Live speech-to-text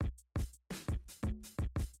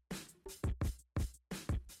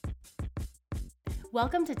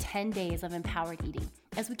Welcome to 10 Days of Empowered Eating.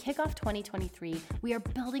 As we kick off 2023, we are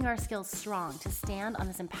building our skills strong to stand on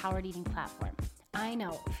this empowered eating platform. I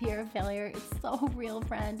know, fear of failure is so real,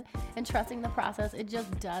 friend, and trusting the process, it just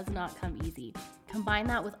does not come easy. Combine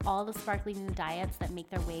that with all the sparkly new diets that make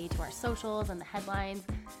their way to our socials and the headlines.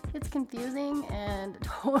 It's confusing and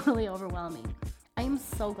totally overwhelming. I am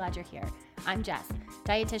so glad you're here. I'm Jess,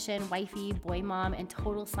 dietitian, wifey, boy mom, and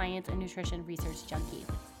total science and nutrition research junkie.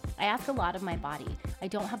 I ask a lot of my body. I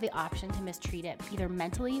don't have the option to mistreat it, either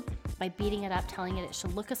mentally by beating it up, telling it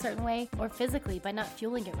should look a certain way, or physically by not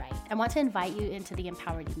fueling it right. I want to invite you into the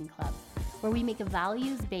Empowered Eating Club, where we make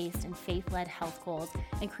values-based and faith-led health goals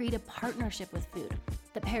and create a partnership with food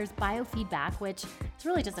that pairs biofeedback, which is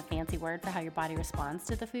really just a fancy word for how your body responds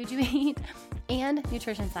to the food you eat, and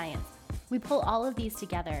nutrition science. We pull all of these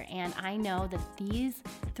together, and I know that these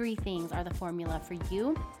three things are the formula for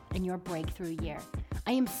you and your breakthrough year.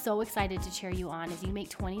 I am so excited to cheer you on as you make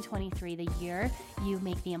 2023 the year you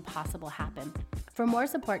make the impossible happen. For more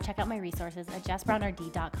support, check out my resources at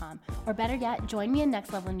jessbrownrd.com, or better yet, join me in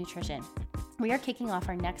Next Level Nutrition. We are kicking off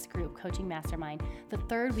our next group coaching mastermind the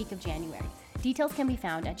third week of January. Details can be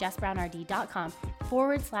found at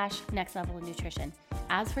jessbrownrd.com/Next Level Nutrition.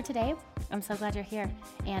 As for today, I'm so glad you're here,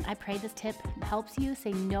 and I pray this tip helps you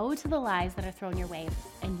say no to the lies that are thrown your way,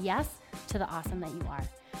 and yes to the awesome that you are.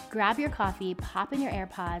 Grab your coffee, pop in your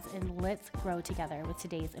AirPods, and let's grow together with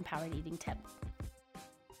today's empowered eating tip.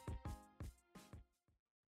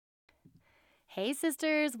 Hey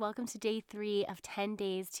sisters, welcome to day 3 of 10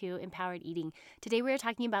 days to empowered eating. Today we are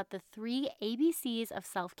talking about the 3 ABCs of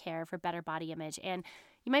self-care for better body image. And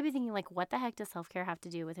you might be thinking, like, what the heck does self-care have to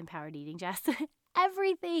do with empowered eating, Jess?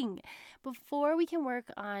 Everything. Before we can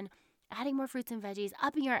work on adding more fruits and veggies,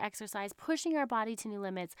 upping our exercise, pushing our body to new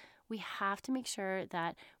limits, we have to make sure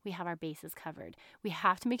that we have our bases covered. We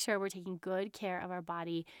have to make sure we're taking good care of our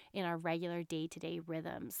body in our regular day-to-day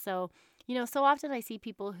rhythms. So, so often I see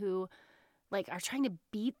people who are trying to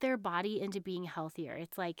beat their body into being healthier.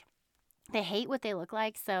 It's like they hate what they look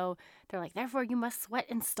like, so they're like, therefore you must sweat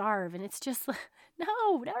and starve. And it's just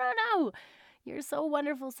no. You're so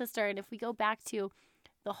wonderful, sister. And if we go back to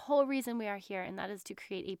the whole reason we are here, and that is to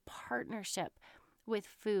create a partnership with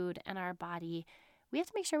food and our body, we have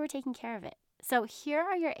to make sure we're taking care of it. So here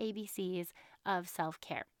are your ABCs of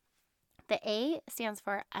self-care. The A stands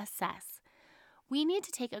for assess. We need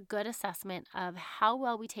to take a good assessment of how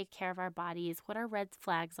well we take care of our bodies, what our red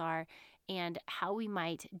flags are, and how we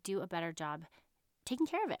might do a better job taking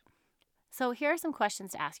care of it. So here are some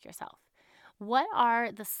questions to ask yourself. What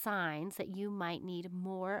are the signs that you might need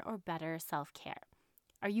more or better self-care?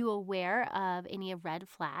 Are you aware of any red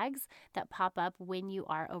flags that pop up when you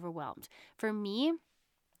are overwhelmed? For me,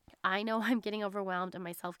 I know I'm getting overwhelmed and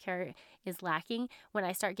my self-care is lacking when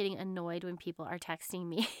I start getting annoyed when people are texting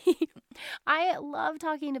me. I love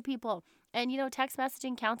talking to people, and text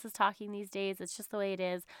messaging counts as talking these days. It's just the way it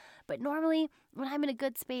is. But normally, when I'm in a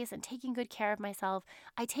good space and taking good care of myself,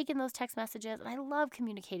 I take in those text messages and I love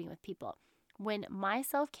communicating with people. When my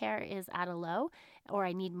self-care is at a low or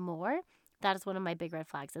I need more, that is one of my big red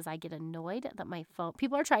flags, is I get annoyed that my phone,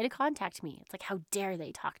 people are trying to contact me. It's like, how dare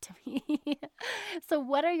they talk to me? So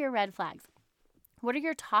what are your red flags? What are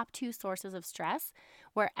your top 2 sources of stress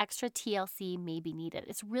where extra TLC may be needed?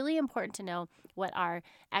 It's really important to know what our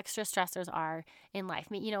extra stressors are in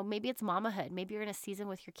life. Maybe it's mamahood. Maybe you're in a season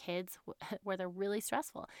with your kids where they're really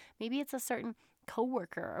stressful. Maybe it's a certain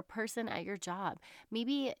coworker or person at your job.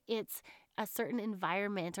 Maybe it's a certain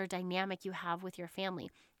environment or dynamic you have with your family.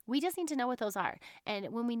 We just need to know what those are.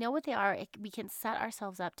 And when we know what they are, we can set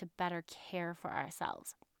ourselves up to better care for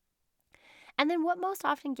ourselves. And then what most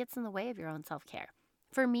often gets in the way of your own self-care?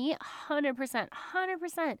 For me,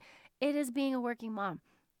 100%, it is being a working mom.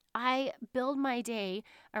 I build my day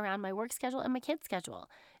around my work schedule and my kids' schedule.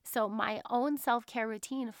 So my own self-care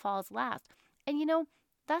routine falls last. And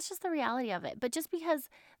that's just the reality of it. But just because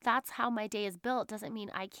that's how my day is built doesn't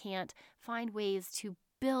mean I can't find ways to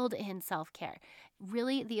build in self-care.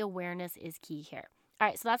 Really, the awareness is key here. All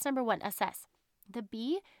right, so that's number 1, assess. The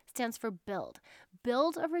B stands for build.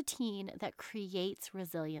 Build a routine that creates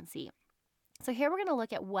resiliency. So here we're going to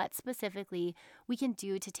look at what specifically we can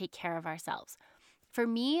do to take care of ourselves. For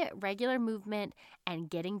me, regular movement and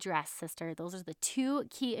getting dressed, sister, those are the 2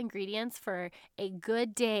 key ingredients for a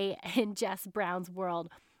good day in Jess Brown's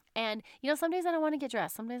world. And, some days I don't want to get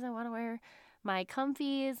dressed. Some days I want to wear my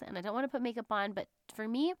comfies and I don't want to put makeup on. But for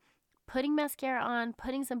me, putting mascara on,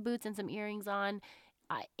 putting some boots and some earrings on,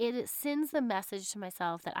 it sends the message to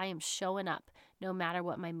myself that I am showing up no matter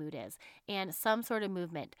what my mood is, and some sort of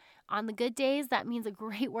movement. On the good days, that means a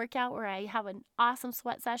great workout where I have an awesome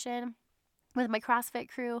sweat session. With my CrossFit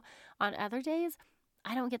crew, on other days,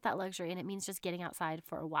 I don't get that luxury, and it means just getting outside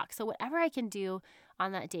for a walk. So whatever I can do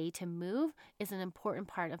on that day to move is an important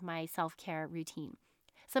part of my self-care routine.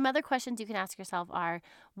 Some other questions you can ask yourself are,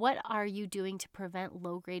 what are you doing to prevent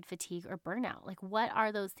low-grade fatigue or burnout? Like, what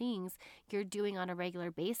are those things you're doing on a regular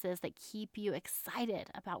basis that keep you excited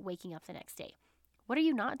about waking up the next day? What are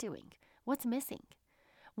you not doing? What's missing?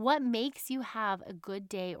 What makes you have a good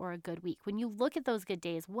day or a good week? When you look at those good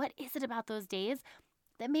days, what is it about those days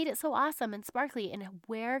that made it so awesome and sparkly? And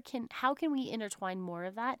how can we intertwine more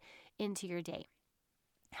of that into your day?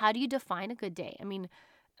 How do you define a good day? I mean,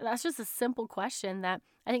 that's just a simple question that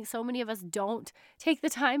I think so many of us don't take the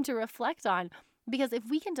time to reflect on. Because if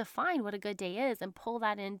we can define what a good day is and pull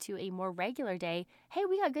that into a more regular day, hey,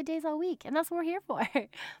 we got good days all week, and that's what we're here for.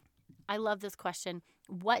 I love this question.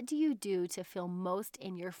 What do you do to feel most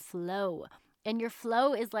in your flow? And your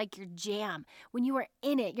flow is like your jam. When you are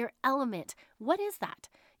in it, your element. What is that?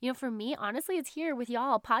 For me, honestly, it's here with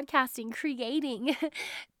y'all, podcasting, creating,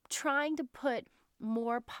 trying to put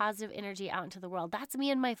more positive energy out into the world. That's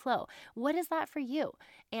me and my flow. What is that for you?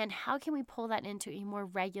 And how can we pull that into a more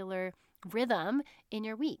regular rhythm in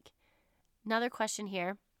your week? Another question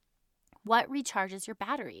here. What recharges your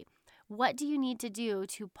battery? What do you need to do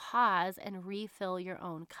to pause and refill your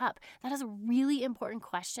own cup? That is a really important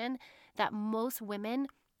question that most women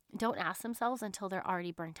don't ask themselves until they're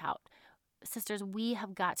already burnt out. Sisters, we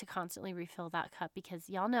have got to constantly refill that cup because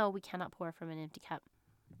y'all know we cannot pour from an empty cup.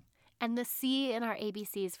 And the C in our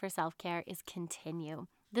ABCs for self-care is continue.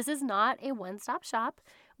 This is not a one-stop shop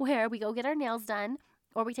where we go get our nails done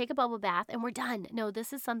or we take a bubble bath and we're done. No,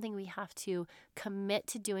 this is something we have to commit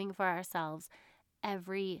to doing for ourselves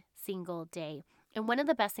every single day. And one of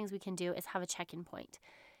the best things we can do is have a check-in point.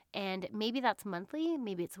 And maybe that's monthly,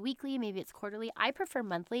 maybe it's weekly, maybe it's quarterly. I prefer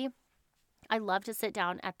monthly. I love to sit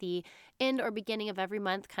down at the end or beginning of every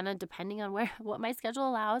month, kind of depending on what my schedule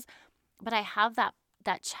allows. But I have that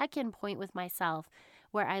check-in point with myself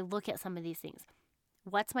where I look at some of these things.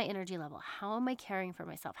 What's my energy level? How am I caring for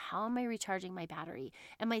myself? How am I recharging my battery?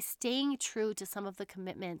 Am I staying true to some of the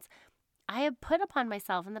commitments I have put upon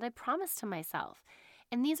myself and that I promised to myself?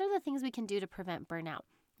 And these are the things we can do to prevent burnout.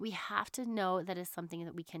 We have to know that is something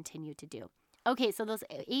that we continue to do. Okay, so those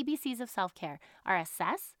ABCs of self-care are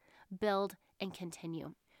assess, build, and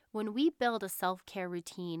continue. When we build a self-care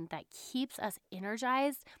routine that keeps us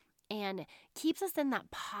energized and keeps us in that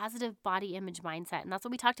positive body image mindset. And that's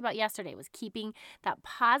what we talked about yesterday, was keeping that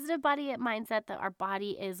positive body mindset that our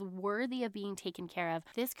body is worthy of being taken care of.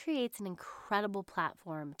 This creates an incredible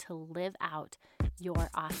platform to live out your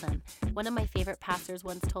awesome. One of my favorite pastors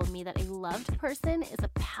once told me that a loved person is a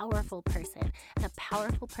powerful person, and a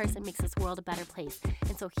powerful person makes this world a better place.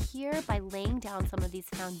 And so here, by laying down some of these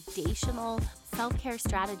foundational self-care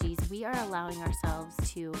strategies, we are allowing ourselves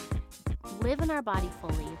to live in our body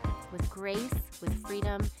fully, with grace, with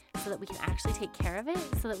freedom, so that we can actually take care of it,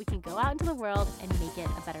 so that we can go out into the world and make it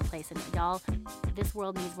a better place. And y'all, this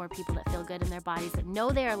world needs more people that feel good in their bodies, that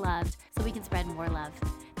know they are loved, so we can spread more love.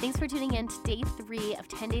 Thanks for tuning in to day 3 of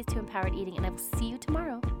 10 Days to Empowered Eating, and I will see you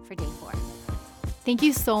tomorrow for day 4. Thank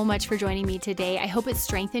you so much for joining me today. I hope it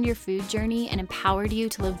strengthened your food journey and empowered you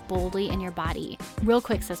to live boldly in your body. Real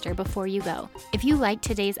quick, sister, before you go, if you liked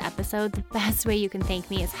today's episode, the best way you can thank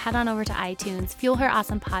me is head on over to iTunes, Fuel Her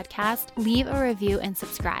Awesome Podcast, leave a review, and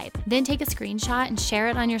subscribe. Then take a screenshot and share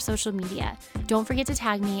it on your social media. Don't forget to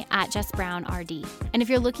tag me at JessBrownRD. And if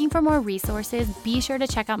you're looking for more resources, be sure to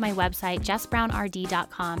check out my website,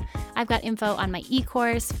 JessBrownRD.com. I've got info on my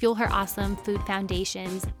e-course, Fuel Her Awesome Food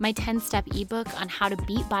Foundations, my 10-step ebook on how to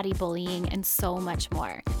beat body bullying, and so much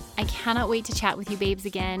more. I cannot wait to chat with you babes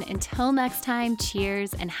again. Until next time,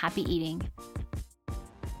 cheers and happy eating.